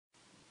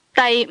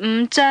第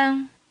5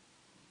章，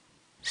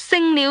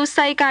勝了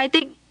世界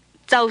的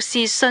就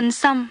是信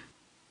心。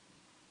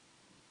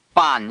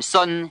凡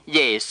信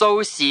耶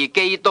穌是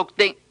基督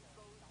的，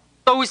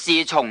都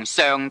是從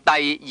上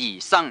帝而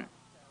生。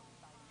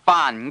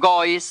凡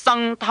愛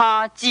生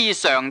他之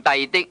上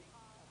帝的，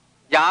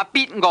也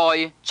必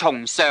愛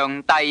從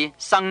上帝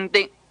生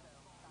的。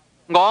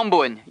我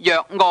們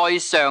若愛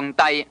上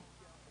帝，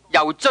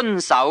又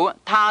遵守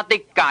他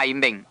的誡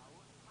命，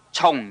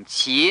從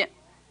此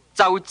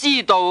就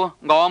知道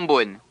我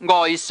們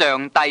愛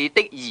上帝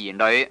的兒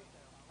女。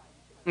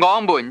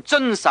我們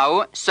遵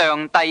守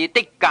上帝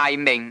的誡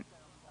命，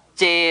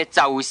這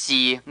就是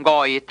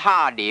愛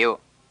他了，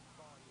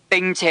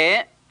並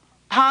且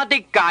他的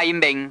誡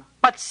命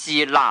不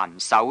是難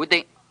守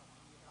的，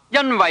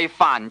因為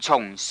凡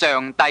從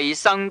上帝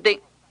生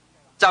的，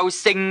就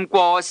勝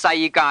過世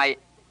界。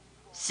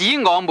使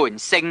我們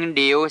勝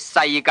了世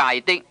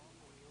界的，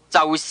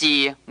就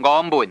是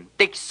我們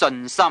的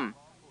信心。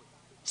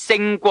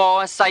勝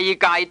過世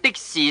界的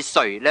是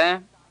誰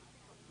呢？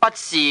不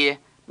是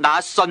那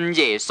信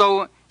耶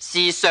穌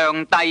是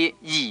上帝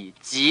兒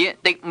子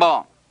的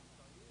麼？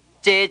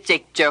這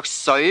藉着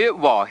水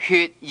和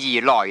血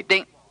而來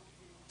的，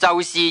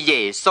就是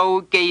耶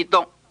穌基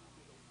督，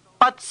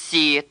不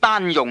是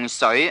單用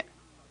水，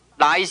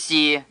乃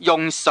是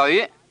用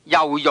水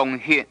又用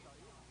血，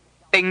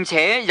並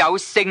且有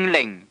聖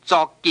靈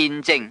作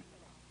見證，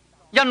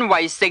因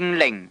為聖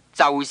靈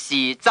就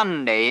是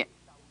真理。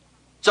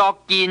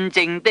作見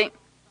證的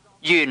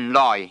原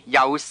來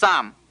有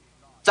三，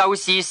就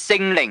是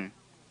聖靈、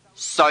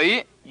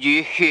水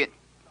與血，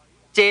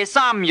這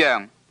三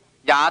樣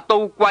也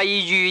都歸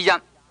於一。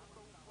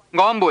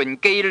我們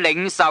既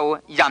領受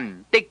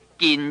人的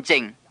見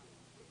證，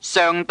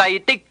上帝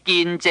的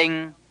見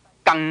證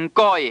更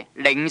該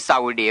領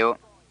受了，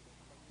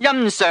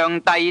因上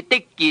帝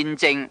的見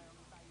證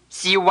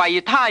是為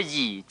他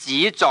兒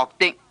子作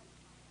的。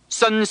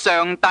信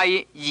上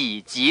帝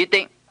兒子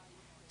的，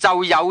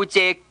就有這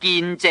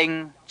見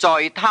證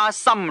在他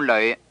心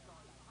裏；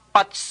不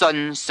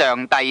信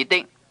上帝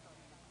的，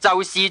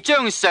就是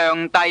將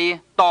上帝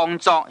當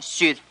作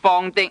說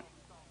謊的，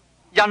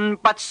因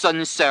不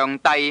信上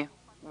帝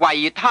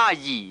為他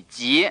兒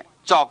子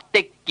作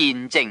的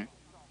見證。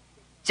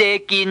這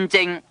見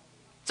證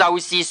就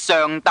是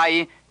上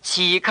帝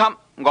賜給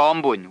我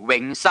們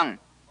永生，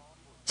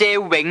這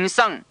永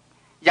生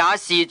也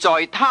是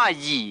在他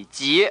兒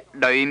子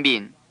裏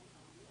面。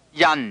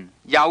人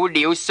有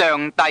了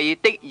上帝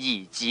的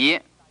兒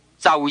子，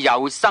就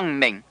有生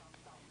命；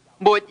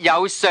沒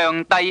有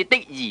上帝的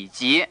兒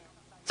子，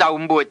就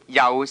沒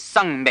有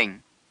生命。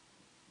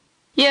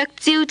若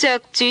照着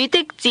主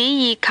的旨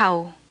意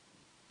求，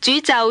主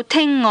就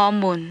聽我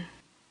們。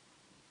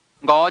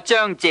我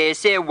將這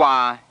些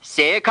話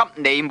寫給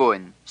你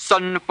們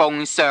信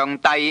奉上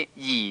帝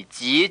兒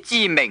子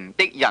之名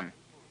的人，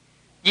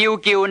要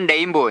叫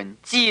你們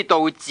知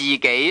道自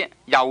己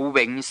有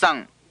永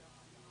生。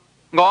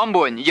我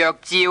們若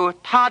照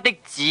他的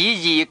旨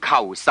意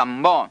求什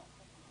麼，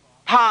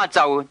他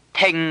就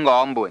聽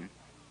我們。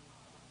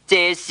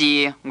這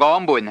是我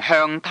們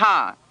向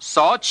他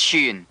所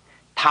存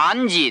坦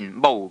然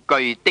無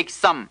懼的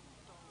心。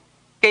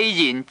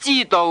既然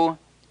知道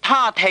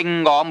他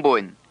聽我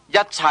們一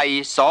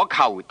切所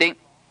求的，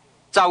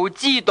就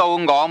知道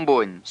我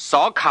們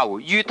所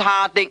求於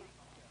他的，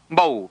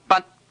無不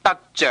得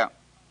着。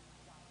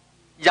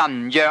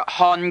人若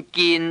看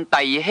見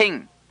弟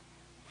兄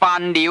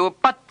犯了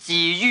不至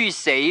於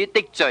死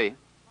的罪，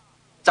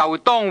就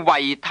當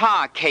為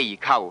他祈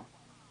求，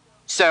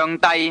上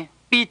帝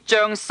必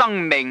將生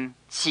命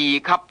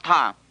賜給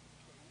他。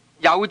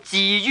有至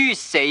於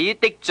死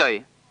的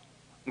罪，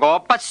我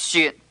不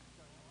說，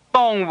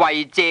當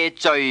為這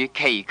罪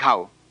祈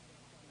求。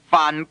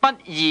凡不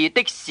義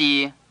的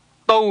事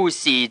都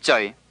是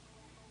罪，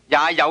也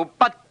有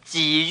不至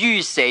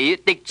於死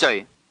的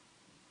罪。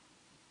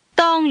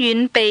當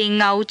遠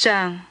避偶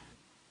像。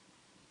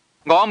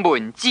我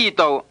們知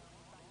道，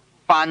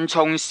凡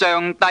從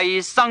上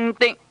帝生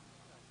的，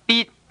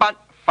必不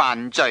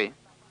犯罪；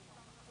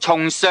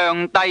從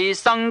上帝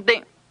生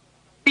的，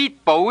必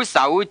保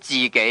守自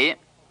己。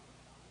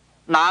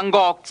那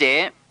惡者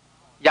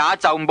也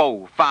就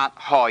無法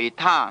害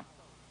他。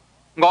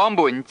我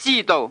們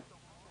知道，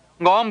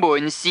我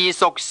們是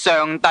屬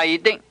上帝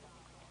的，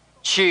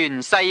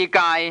全世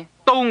界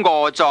都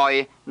臥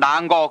在那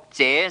惡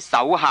者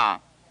手下。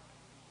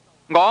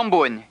我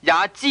們也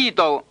知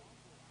道，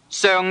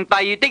上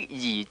帝的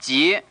兒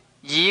子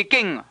已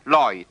經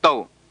來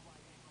到，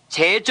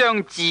且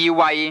將智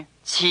慧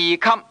賜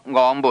給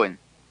我們，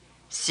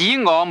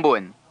使我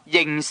們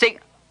認識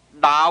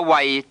那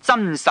位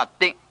真實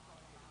的。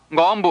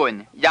我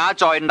們也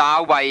在那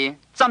位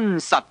真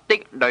實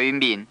的裏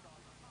面，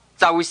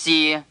就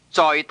是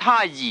在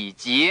他兒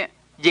子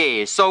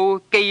耶穌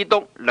基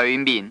督裏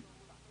面。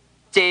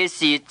這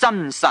是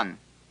真神，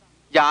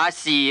也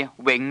是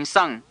永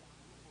生。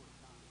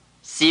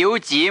小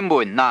子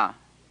們啊，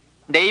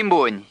你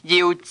們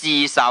要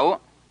自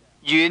守，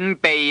遠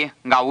避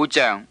偶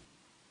像。